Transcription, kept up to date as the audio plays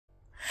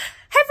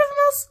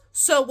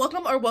So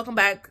welcome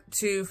back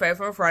to Favorite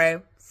from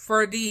Friday.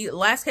 For the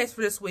last case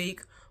for this week,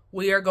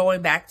 we are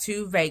going back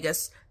to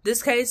Vegas.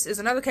 This case is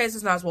another case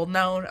that's not as well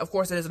known. Of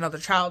course, it is another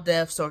child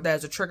death, so if that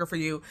is a trigger for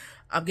you,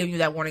 I'm giving you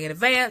that warning in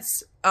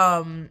advance.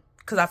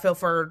 Because I feel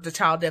for the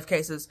child death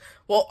cases,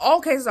 well, all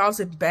cases are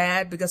obviously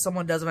bad because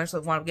someone does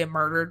eventually want to get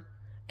murdered.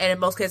 And in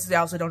most cases, they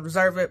obviously don't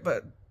deserve it,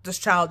 but this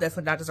child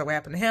definitely not deserve what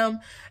happened to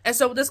him. And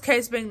so with this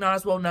case being not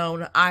as well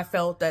known, I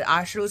felt that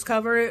I should at least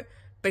cover it,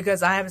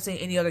 because I haven't seen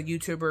any other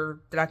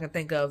YouTuber that I can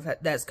think of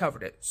that's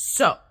covered it.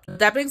 So,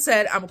 that being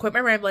said, I'm gonna quit my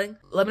rambling.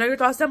 Let me know your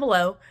thoughts down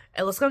below,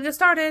 and let's go and get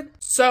started.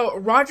 So,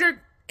 Roderick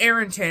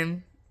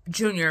Arrington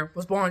Jr.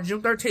 was born on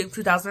June 13th,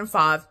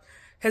 2005.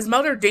 His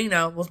mother,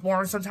 Dina, was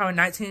born sometime in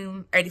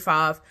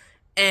 1985.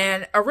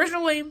 And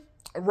originally,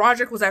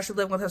 Roderick was actually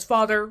living with his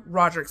father,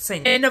 Roderick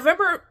Sr. In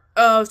November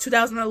of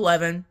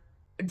 2011,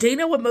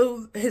 Dina would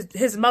move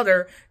his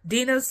mother,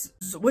 this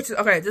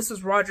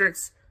is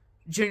Roderick's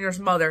Jr.'s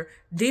mother.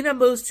 Dina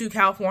moves to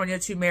California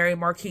to marry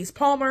Marquise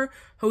Palmer,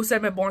 who said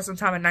had been born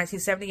sometime in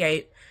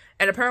 1978.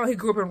 And apparently he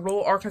grew up in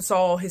rural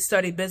Arkansas. He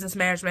studied business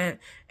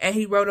management, and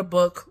he wrote a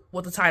book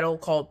with the title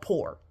called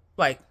Poor.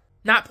 Like,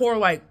 not poor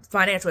like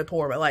financially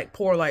poor, but like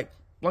poor like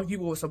you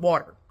would with some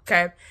water,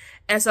 okay?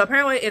 And so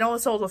apparently it only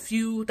sold a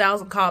few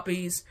thousand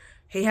copies.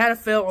 He had a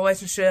failed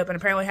relationship, and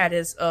apparently had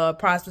his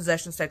prized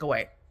possessions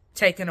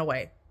taken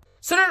away.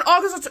 So then in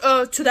August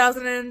of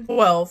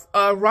 2012,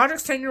 Roderick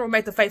Sr. would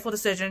make the fateful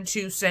decision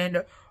to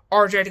send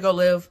RJ to go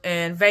live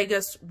in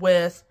Vegas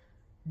with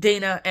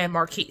Dina and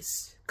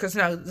Marquise. Because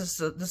now this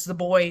is the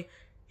boy,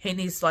 he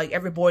needs, like,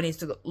 every boy needs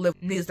to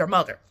needs their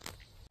mother.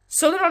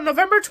 So then on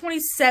November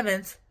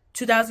 27th,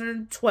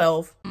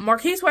 2012,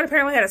 Marquise would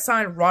apparently had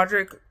assigned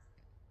Roderick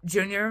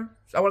Jr.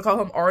 I want to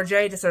call him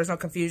RJ, just so there's no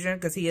confusion,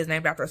 because he is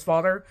named after his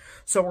father.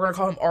 So we're going to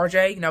call him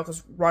RJ,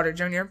 because Roderick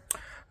Jr.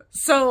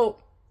 So,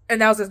 and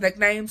that was his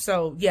nickname,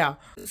 so yeah.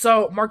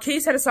 So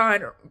Marquise had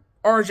assigned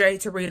RJ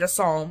to read a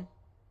psalm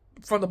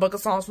from the book of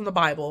Psalms from the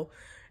Bible.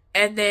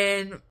 And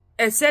then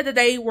it said that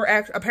they were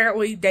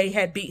apparently they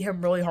had beat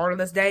him really hard on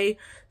this day.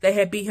 They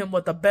had beat him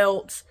with a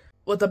belt,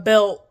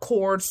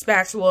 cord,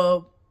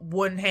 spatula,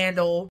 wooden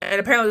handle. And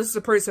apparently this is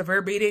a pretty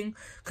severe beating,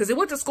 because he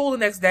went to school the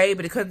next day,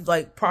 but he couldn't,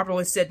 like,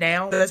 properly sit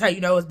down. That's how you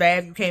know it's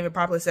bad, you can't even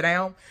properly sit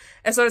down.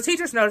 And so the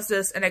teachers noticed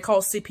this, and they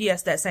called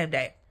CPS that same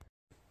day.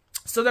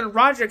 So then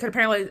Roderick could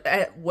apparently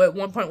at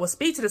one point would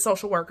speak to the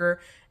social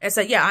worker and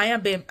say, yeah, I am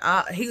being,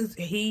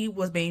 he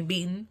was being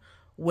beaten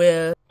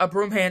with a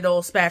broom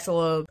handle,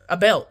 spatula, a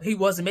belt. He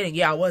was admitting,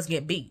 yeah, I was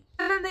getting beat.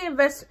 And then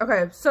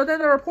so then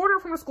the reporter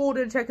from the school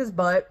didn't check his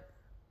butt,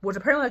 which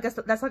apparently I guess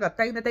that's like a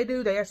thing that they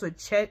do. They actually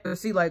check to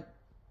see like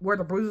where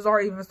the bruises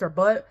are, even if it's their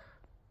butt.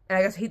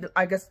 And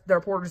I guess the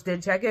reporters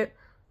did check it.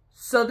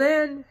 So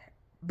then,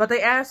 but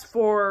they asked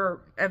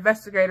for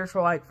investigators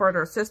for like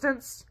further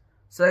assistance.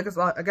 So I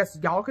guess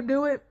y'all can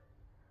do it.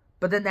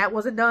 But then that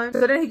wasn't done.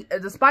 So then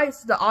despite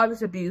the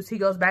obvious abuse, he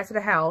goes back to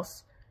the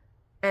house.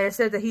 And it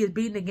said that he is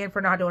beaten again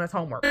for not doing his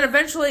homework. And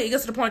eventually it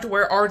gets to the point to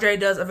where RJ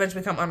does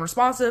eventually become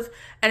unresponsive.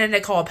 And then they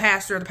call a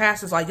pastor. The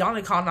pastor's like, y'all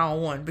need to call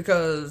 911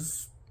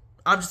 because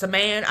I'm just a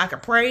man. I can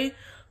pray.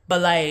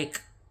 But like,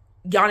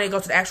 y'all need to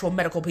go to the actual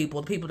medical people.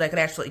 The people that could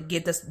actually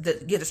get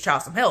this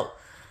child some help.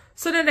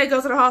 So then they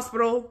go to the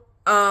hospital.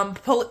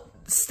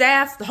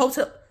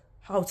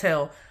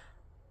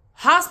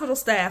 Hospital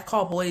staff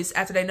call police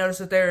after they notice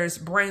that there's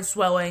brain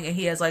swelling and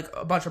he has like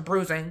a bunch of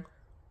bruising.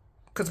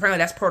 Because apparently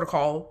that's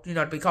protocol,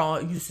 to be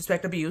called, you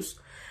suspect abuse.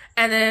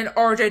 And then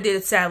RJ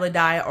did sadly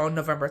die on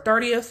November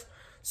 30th.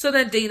 So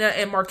then Dina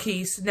and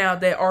Marquise, now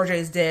that RJ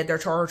is dead, they're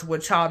charged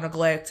with child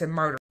neglect and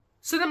murder.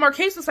 So then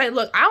Marquise will say,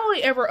 look, I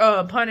only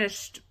ever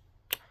punished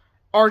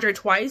RJ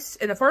twice.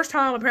 And the first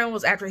time apparently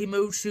was after he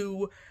moved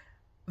to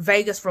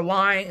Vegas for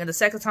lying, and the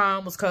second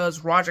time was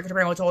because Roderick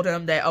apparently told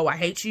him that, oh, I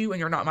hate you and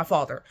you're not my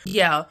father.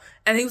 Yeah.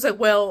 And he was like,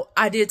 well,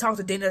 I did talk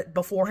to Dina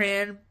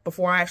beforehand,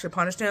 before I actually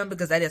punished him,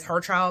 because that is her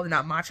child and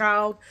not my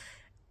child.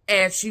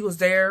 And she was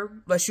there,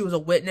 but she was a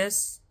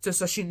witness, just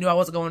so she knew I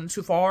wasn't going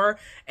too far,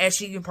 and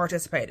she even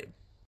participated.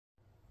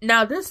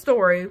 Now, this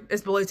story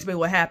is believed to be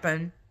what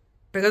happened,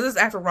 because this is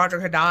after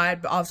Roderick had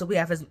died, but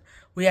obviously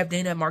we have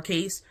Dina and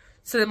Marquise.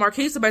 So then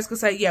Marquise will basically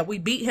say, yeah, we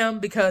beat him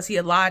because he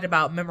had lied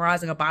about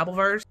memorizing a Bible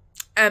verse.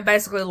 And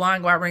basically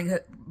lying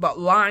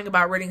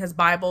about reading his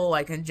Bible,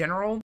 like, in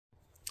general.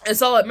 And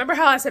so, like, remember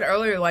how I said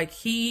earlier, like,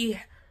 RJ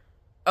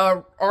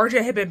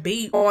had been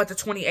beat on, like, the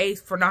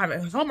 28th for not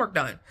having his homework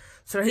done.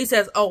 So he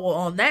says, oh, well,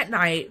 on that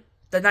night,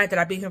 the night that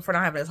I beat him for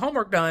not having his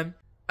homework done,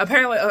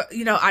 apparently,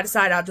 I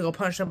decided I to go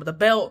punch him with a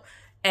belt.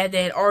 And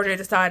then RJ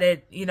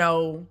decided,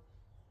 to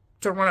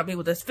run at me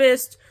with his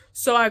fist.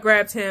 So I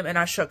grabbed him and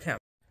I shook him.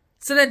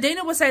 So then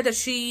Dina would say that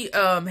she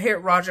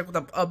hit Roderick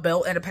with a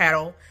belt and a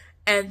paddle.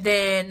 And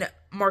then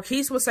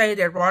Marquise would say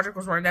that Roderick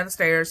was running down the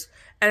stairs,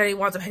 and then he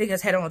winds up hitting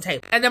his head on the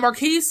table. And then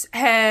Marquise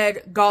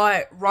had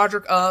got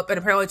Roderick up and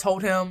apparently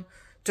told him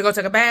to go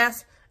take a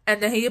bath,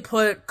 and then he had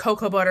put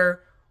cocoa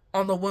butter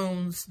on the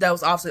wounds that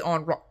was obviously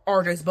on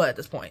RJ's butt at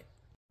this point.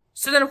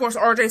 So then, of course,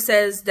 RJ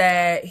says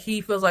that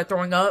he feels like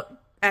throwing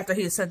up, after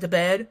he was sent to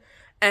bed.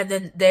 And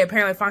then they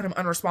apparently find him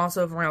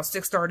unresponsive around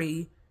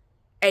 6:30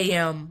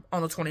 a.m.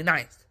 on the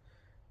 29th.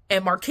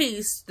 And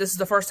Marquise, this is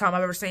the first time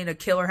I've ever seen a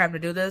killer having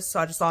to do this,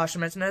 so I just thought I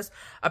should mention this.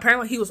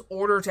 Apparently, he was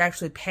ordered to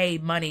actually pay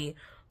money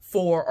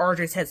for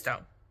RJ's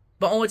headstone,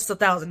 but only just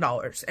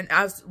 $1,000. And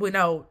as we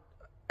know,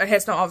 a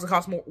headstone obviously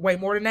costs way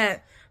more than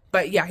that.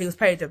 But yeah, he was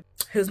made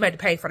to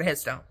pay for the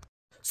headstone.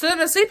 So then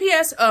a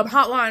CPS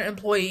hotline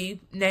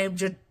employee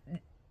named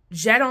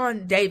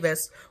Jadon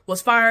Davis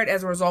was fired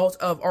as a result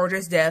of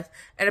RJ's death.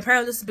 And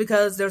apparently this is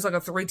because there's like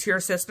a 3-tier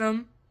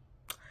system.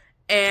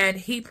 And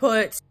he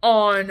put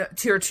on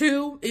tier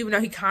 2, even though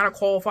he kind of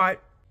qualified.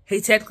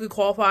 He technically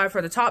qualified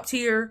for the top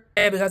tier.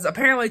 And because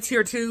apparently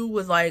tier 2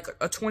 was like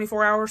a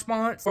 24-hour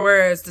response.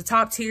 Whereas the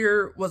top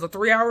tier was a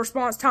 3-hour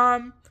response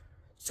time.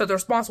 So the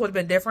response would have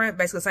been different.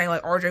 Basically saying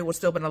like RJ would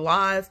still been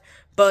alive.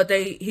 But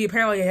he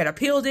apparently had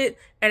appealed it.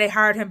 And they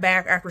hired him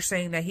back after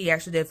seeing that he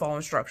actually did follow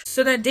instructions.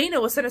 So then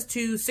Dina was sentenced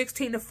to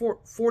 16 to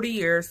 40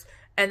 years.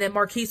 And then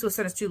Marquise was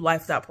sentenced to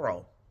life without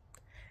parole.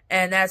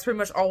 And that's pretty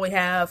much all we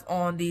have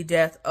on the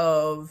death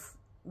of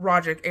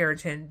Roderick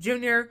Arrington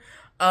Jr.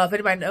 If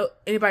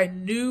anybody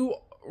knew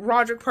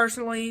Roderick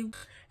personally,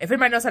 if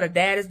anybody knows how the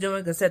dad is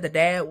doing, because said the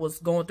dad was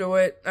going through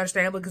it,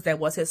 understandably, because that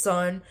was his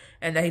son,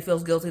 and that he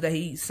feels guilty that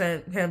he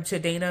sent him to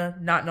Dina,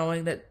 not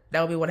knowing that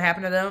would be what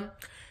happened to them.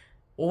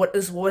 What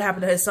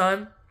happened to his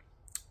son?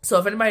 So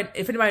if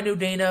anybody knew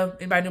Dina,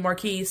 anybody knew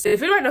Marquise,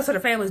 if anybody knows how the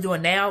family's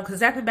doing now,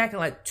 because it happened back in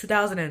like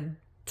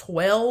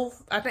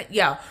 2012, I think,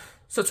 yeah.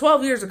 So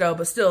 12 years ago,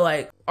 but still,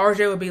 like,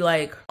 RJ would be,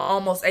 like,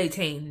 almost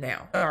 18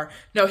 now. Or,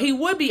 no, he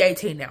would be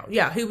 18 now.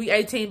 Yeah, he would be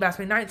 18, about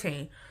to be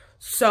 19.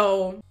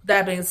 So,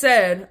 that being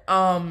said,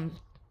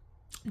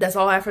 that's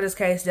all I have for this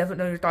case.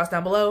 Definitely know your thoughts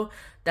down below.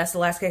 That's the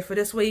last case for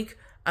this week.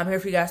 I'm here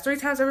for you guys 3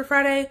 times every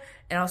Friday,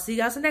 and I'll see you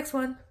guys in the next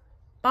one.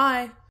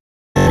 Bye.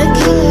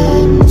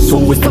 So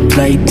if I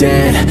play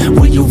dead,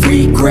 will you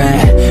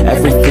regret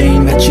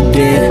everything that you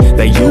did,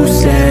 that you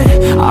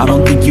said? I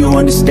don't think you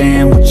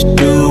understand what you're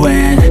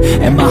doing,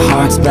 and my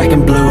heart's black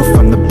and blue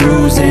from the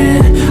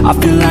bruising. I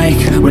feel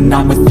like when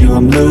I'm with you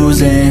I'm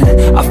losing.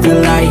 I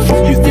feel like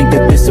you think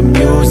that this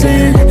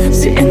amusing,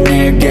 sitting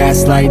there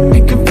gaslighting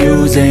and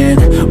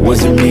confusing.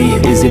 Was it me?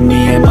 Is it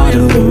me? Am I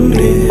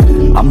deluded?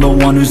 I'm the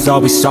one who's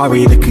always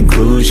sorry, the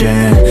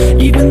conclusion.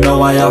 Even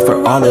though I offer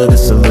all of the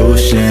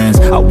solutions,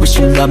 I wish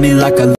you loved me like I